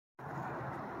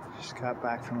Just got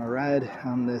back from a ride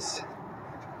on this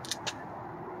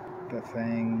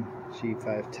Bafang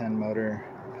G510 motor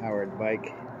powered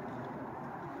bike.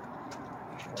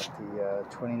 Got the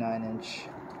 29-inch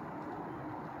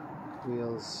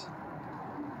wheels,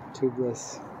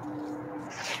 tubeless,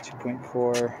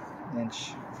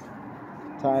 2.4-inch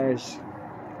tires,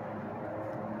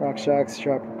 RockShox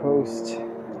dropper post,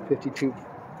 52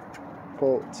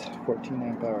 volt 14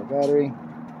 amp hour battery,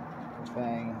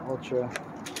 Bafang Ultra,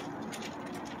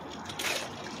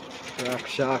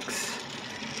 RockShox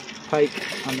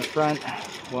pike on the front,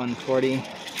 140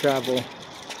 travel.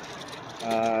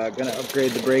 Gonna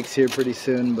upgrade the brakes here pretty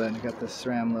soon, but I got the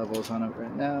SRAM levels on it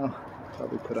right now.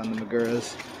 Probably put on the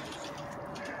Maguras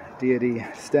Deity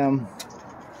stem,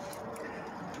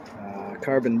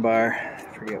 carbon bar,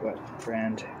 forget what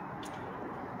brand,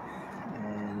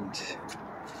 and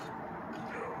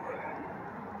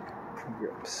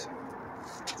grips.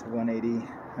 It's a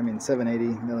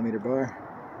 780 millimeter bar.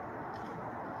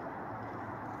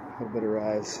 A little bit of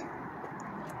rise.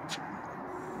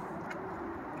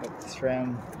 Got the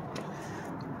SRAM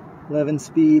 11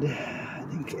 speed, I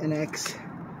think NX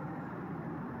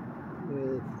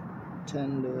with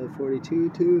 10 to 42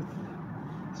 tooth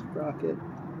sprocket,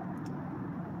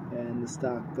 and the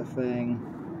stock Bafang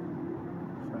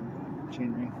front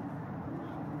chainring.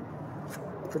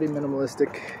 Pretty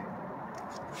minimalistic.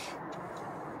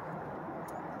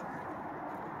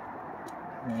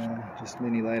 Just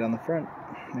mini light on the front,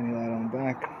 mini light on the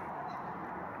back.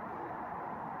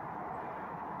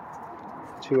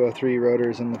 203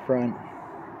 rotors in the front,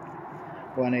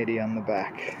 180 on the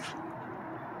back.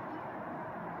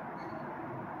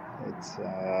 It's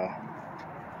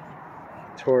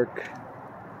torque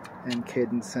and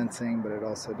cadence sensing, but it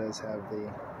also does have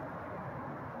the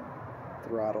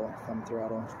throttle, thumb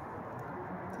throttle.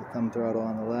 The thumb throttle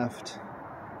on the left,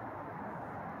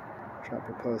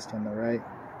 dropper post on the right,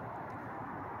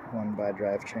 one by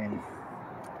drivetrain.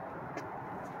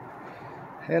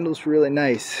 Handles really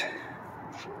nice.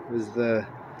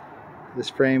 This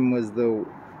frame was the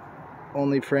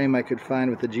only frame I could find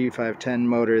with the G510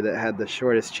 motor that had the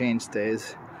shortest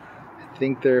chainstays. I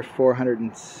think they're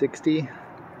 460,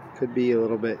 could be a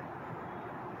little bit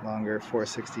longer,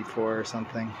 464 or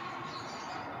something.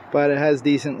 But it has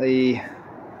decently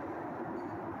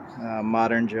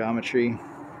modern geometry.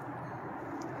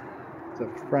 The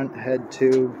front head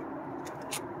tube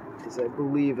is, I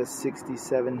believe, a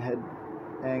 67 head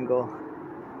angle.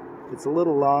 It's a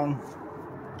little long.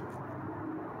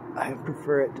 I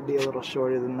prefer it to be a little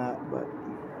shorter than that, but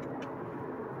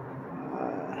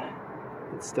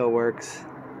it still works.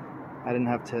 I didn't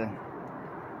have to.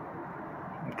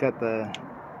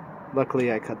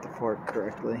 Luckily I cut the fork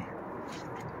correctly.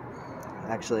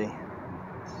 Actually,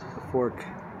 the fork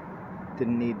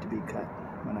didn't need to be cut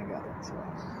when I got it, so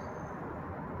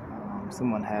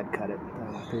someone had cut it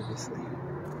previously.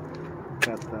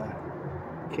 Got the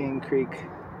King Creek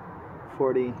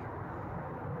 40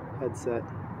 headset.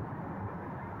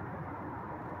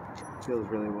 Feels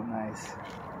really nice.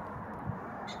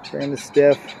 Frame is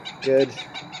stiff, good.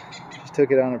 Just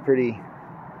took it on a pretty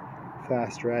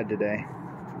fast ride today.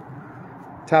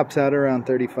 Tops out around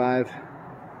 35.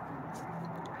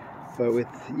 But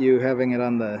with you having it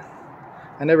on the,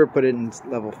 I never put it in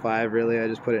level 5 really, I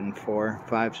just put it in 4.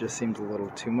 5 just seems a little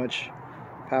too much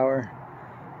power.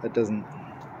 That doesn't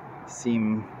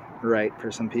seem right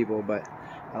for some people, but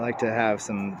I like to have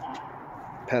some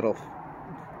pedal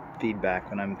feedback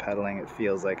when I'm pedaling. It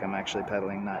feels like I'm actually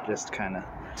pedaling, not just kind of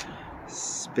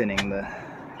spinning the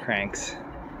cranks.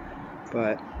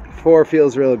 But 4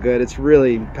 feels real good. It's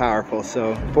really powerful.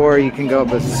 So 4, you can go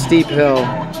up a steep hill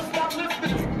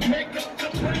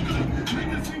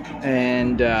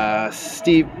and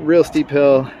real steep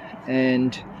hill,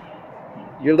 and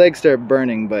your legs start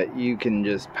burning, but you can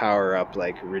just power up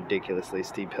like ridiculously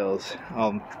steep hills.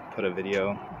 I'll put a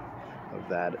video of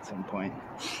that at some point.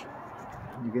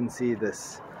 You can see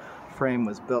this frame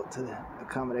was built to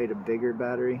accommodate a bigger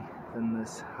battery than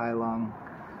this high-long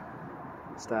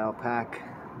style pack,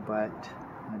 but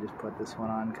I just put this one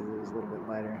on because it was a little bit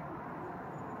lighter.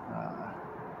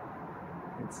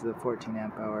 It's the 14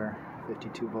 amp hour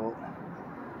 52 volt,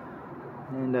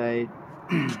 and I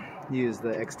use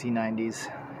the XT90s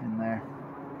in there.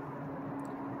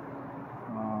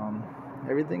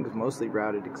 Everything's mostly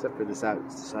routed except for this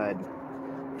outside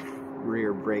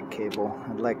rear brake cable.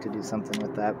 I'd like to do something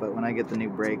with that, but when I get the new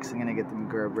brakes, I'm going to get the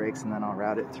Magura brakes and then I'll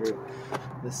route it through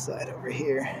this side over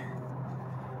here.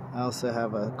 I also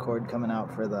have a cord coming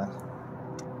out for the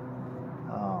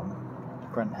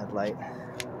front headlight.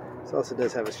 This also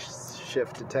does have a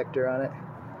shift detector on it,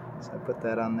 So I put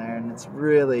that on there, and it's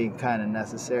really kind of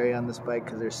necessary on this bike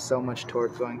because there's so much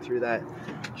torque going through that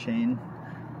chain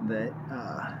that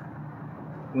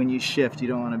when you shift, you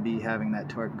don't want to be having that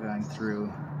torque going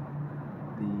through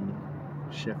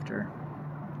the shifter.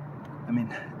 I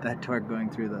mean, that torque going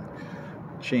through the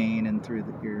chain and through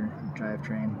your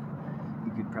drivetrain.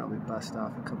 You could probably bust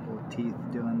off a couple of teeth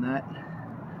doing that.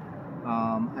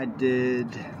 I did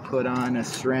put on a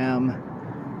SRAM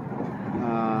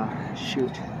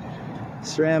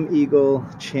SRAM Eagle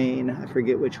chain. I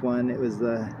forget which one. It was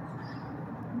the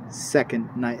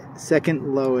second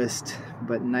lowest,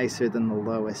 but nicer than the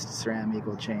lowest SRAM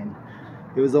Eagle chain.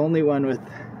 It was the only one with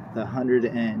the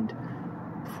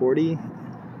 140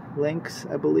 links,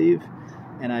 I believe,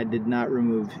 and I did not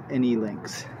remove any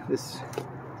links. This,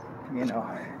 you know,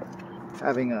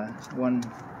 having a one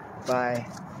by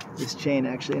this chain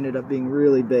actually ended up being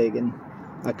really big, and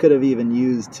I could have even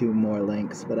used 2 more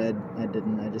links, but I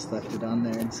didn't. I just left it on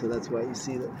there, and so that's why you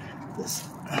see that this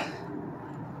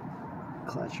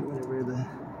clutch or whatever, the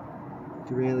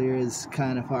derailleur is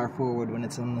kind of far forward when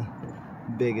it's on the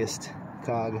biggest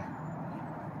cog.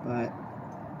 But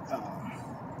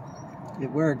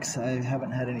it works. I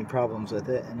haven't had any problems with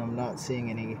it, and I'm not seeing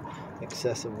any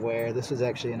excessive wear. This was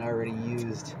actually an already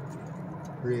used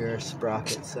rear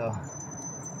sprocket, so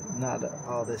not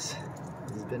all this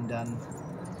has been done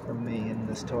from me in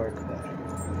this torque, but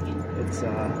it's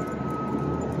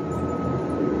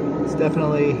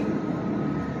definitely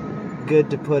good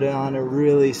to put on a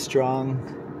really strong,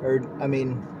 or I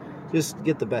mean, just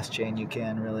get the best chain you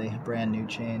can, really, brand new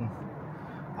chain.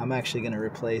 I'm actually going to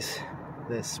replace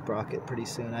this sprocket pretty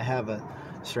soon. I have a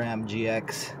SRAM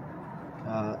GX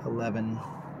 11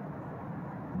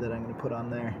 that I'm going to put on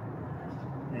there,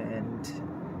 and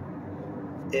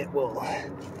it will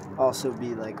also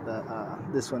be like the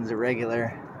this one's a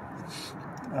regular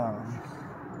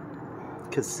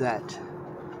cassette,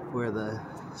 where the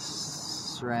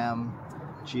SRAM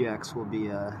GX will be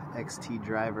a XT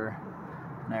driver,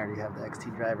 and I already have the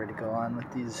XT driver to go on with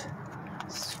these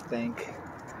Spank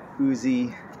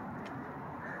Uzi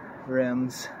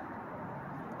rims.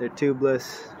 They're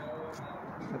tubeless.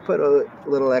 I put a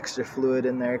little extra fluid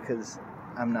in there because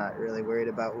I'm not really worried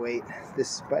about weight.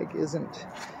 This bike isn't,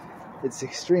 it's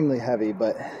extremely heavy,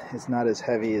 but it's not as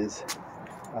heavy as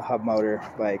a hub motor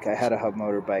bike. I had a hub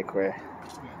motor bike where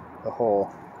the whole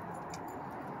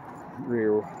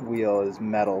rear wheel is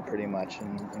metal pretty much,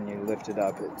 and when you lift it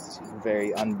up, it's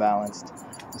very unbalanced.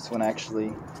 This one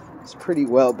actually is pretty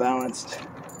well balanced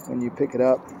when you pick it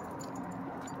up.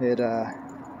 It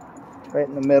right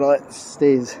in the middle, it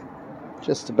stays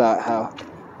just about how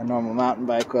a normal mountain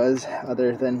bike was,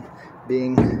 other than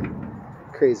being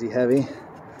crazy heavy.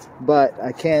 But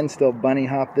I can still bunny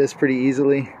hop this pretty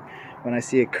easily. When I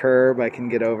see a curb, I can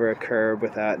get over a curb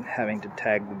without having to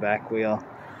tag the back wheel.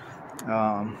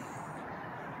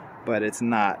 But it's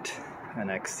not an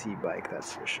XT bike,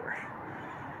 that's for sure.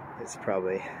 It's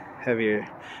probably heavier.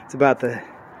 It's about the,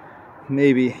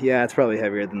 maybe, yeah, it's probably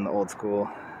heavier than the old school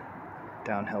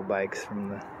downhill bikes from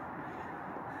the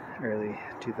early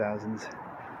 2000s.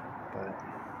 But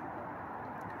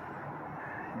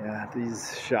yeah,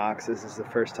 these shocks, this is the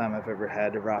first time I've ever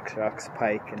had a RockShox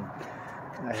Pike, and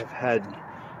I have had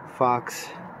Fox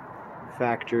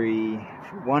factory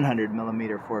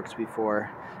 100mm forks before,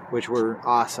 which were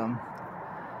awesome,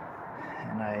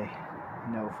 and I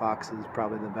know Fox is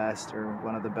probably the best, or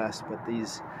one of the best, but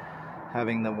these,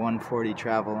 having the 140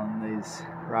 travel on these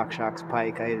RockShox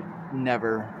Pike, I had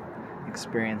never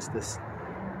experienced this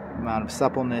amount of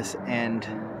suppleness and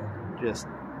just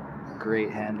great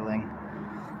handling.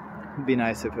 It'd be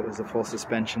nice if it was a full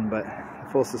suspension, but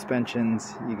full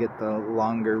suspensions, you get the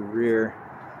longer rear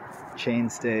chain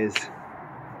stays,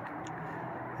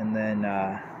 and then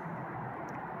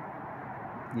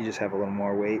you just have a little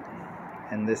more weight.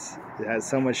 And this, it has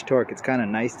so much torque, it's kind of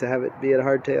nice to have it be at a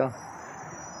hardtail,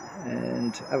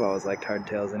 and I've always liked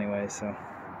hardtails anyway, so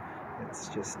it's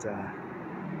just I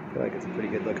feel like it's a pretty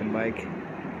good looking bike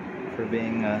for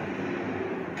being a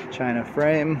China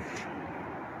frame.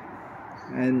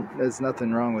 And there's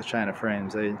nothing wrong with China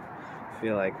frames. I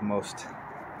feel like most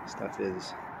stuff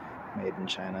is made in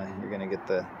China. You're gonna get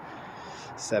the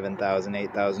 $7,000,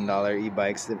 $8,000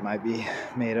 e-bikes that might be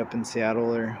made up in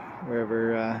Seattle or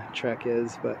wherever Trek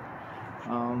is, but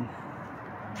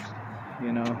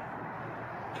you know,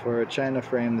 for a China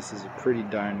frame, this is a pretty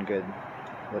darn good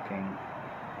looking,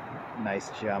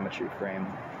 nice geometry frame.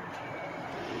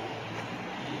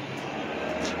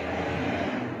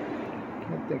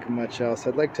 Can't think of much else.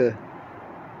 I'd like to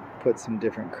put some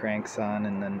different cranks on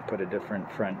and then put a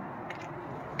different front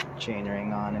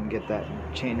chainring on and get that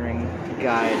chainring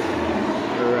guide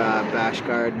or bash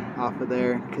guard off of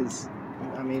there, because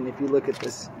I mean, if you look at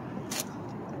this,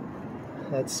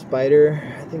 that spider,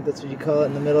 I think that's what you call it,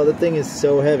 in the middle, the thing is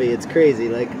so heavy, it's crazy.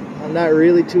 Like, I'm not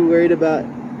really too worried about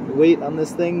the weight on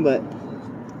this thing, but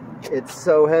it's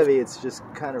so heavy, it's just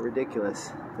kind of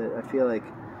ridiculous that I feel like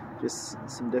just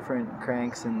some different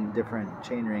cranks and different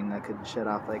chainring, I could shed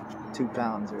off like 2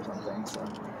 pounds or something, so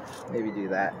maybe do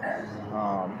that.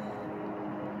 I'm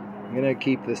gonna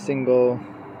keep the single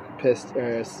piston,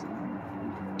 or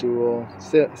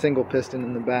single piston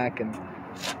in the back, and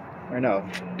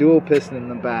dual piston in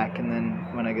the back, and then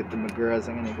when I get the Maguras,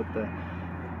 I'm gonna get the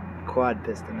quad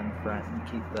piston in the front and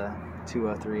keep the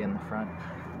 203 in the front.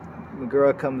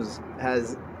 Magura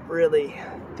has really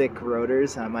thick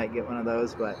rotors. I might get one of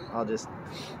those, but I'll just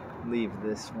leave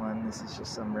this one. This is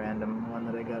just some random one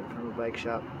that I got from a bike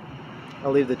shop.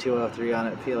 I'll leave the 203 on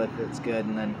it, feel if it's good,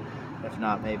 and then if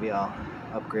not, maybe I'll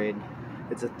upgrade.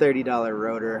 It's a $30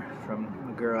 rotor from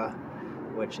Magura,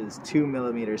 which is 2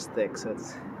 millimeters thick, so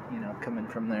it's, you know, coming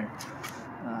from their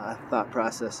thought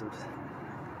process of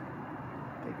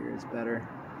bigger is better.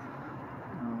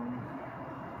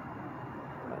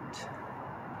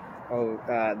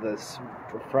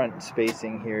 The front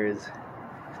spacing here is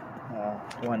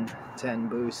 110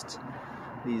 boost.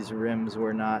 These wheels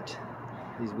were not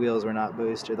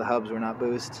boost, or the hubs were not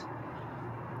boost.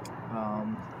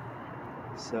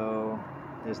 So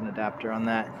there's an adapter on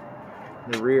that.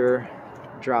 The rear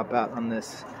dropout on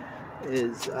this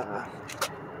is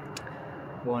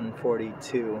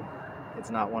 142. It's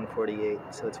not 148,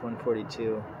 so it's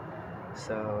 142.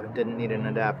 So I didn't need an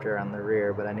adapter on the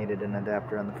rear, but I needed an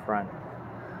adapter on the front.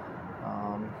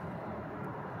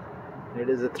 It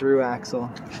is a through axle.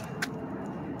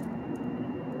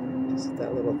 Just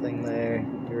that little thing there.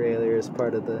 Derailleur is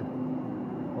part of the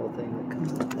whole thing that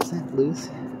comes up. Is that loose?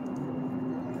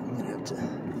 I'm gonna have to.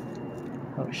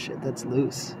 Oh shit, that's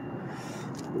loose.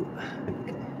 Ooh.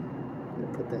 Okay. I'm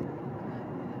gonna put that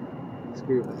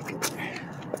screw back in there.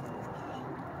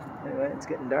 Anyway, it's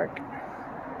getting dark.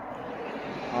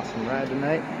 Awesome ride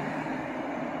tonight.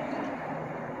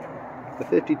 The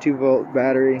 52 volt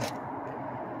battery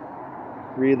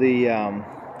really, I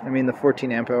mean the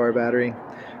 14 amp hour battery,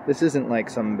 this isn't like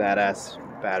some badass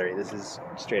battery. This is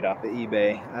straight off of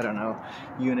eBay. I don't know,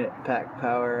 unit pack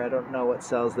power, I don't know what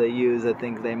cells they use. I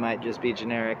think they might just be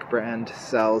generic brand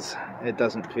cells. It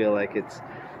doesn't feel like it's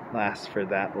lasts for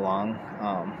that long.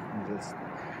 It's,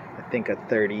 I think a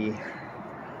 30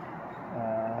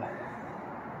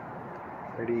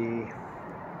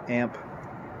 amp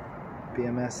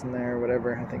BMS in there or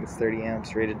whatever. I think it's 30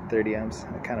 amps, rated 30 amps.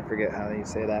 I kind of forget how you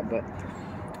say that, but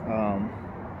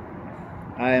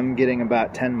I am getting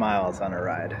about 10 miles on a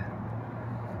ride,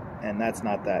 and that's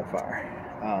not that far.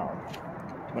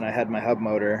 When I had my hub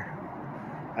motor,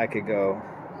 I could go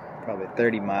probably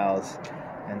 30 miles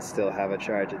and still have a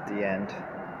charge at the end.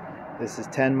 This is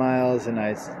 10 miles, and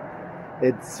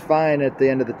it's fine at the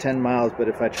end of the 10 miles, but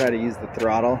if I try to use the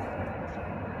throttle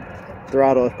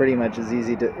is pretty much as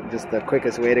easy to, just the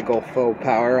quickest way to go full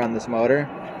power on this motor.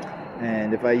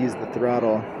 And if I use the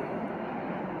throttle,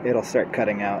 it'll start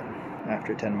cutting out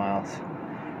after 10 miles.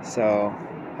 So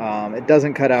it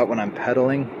doesn't cut out when I'm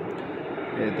pedaling.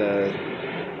 The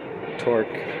torque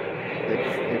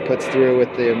it puts through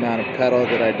with the amount of pedal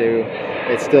that I do,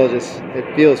 it still just, it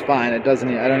feels fine. It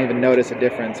doesn't, I don't even notice a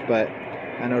difference, but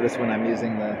I notice when I'm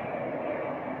using the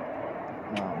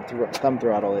thumb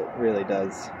throttle, it really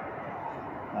does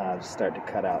start to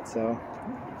cut out. So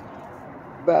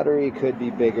battery could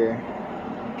be bigger,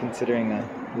 considering a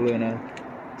Luna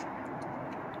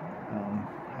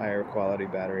higher quality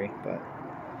battery, but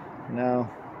for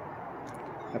now,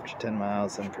 after 10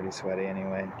 miles, I'm pretty sweaty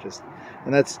anyway.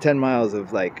 And that's 10 miles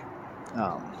of like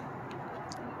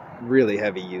really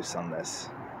heavy use on this.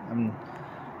 I'm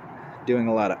doing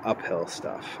a lot of uphill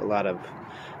stuff, a lot of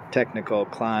technical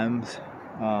climbs.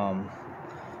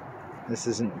 This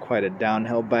isn't quite a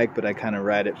downhill bike, but I kind of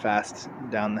ride it fast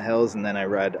down the hills, and then I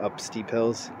ride up steep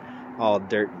hills, all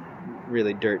dirt,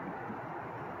 really dirt,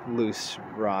 loose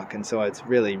rock, and so it's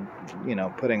really, you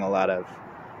know, putting a lot of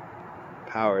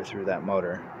power through that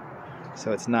motor.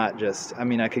 So it's not just, I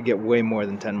mean, I could get way more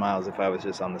than 10 miles if I was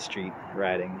just on the street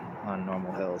riding on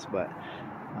normal hills, but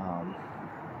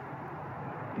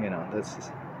you know,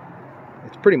 it's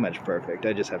pretty much perfect.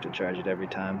 I just have to charge it every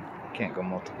time. Can't go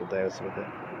multiple days with it.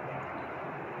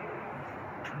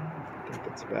 I think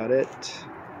that's about it.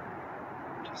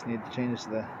 Just need to change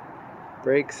the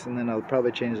brakes, and then I'll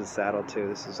probably change the saddle too.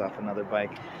 This is off another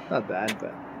bike. Not bad,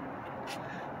 but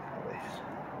probably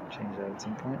change that at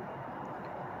some point.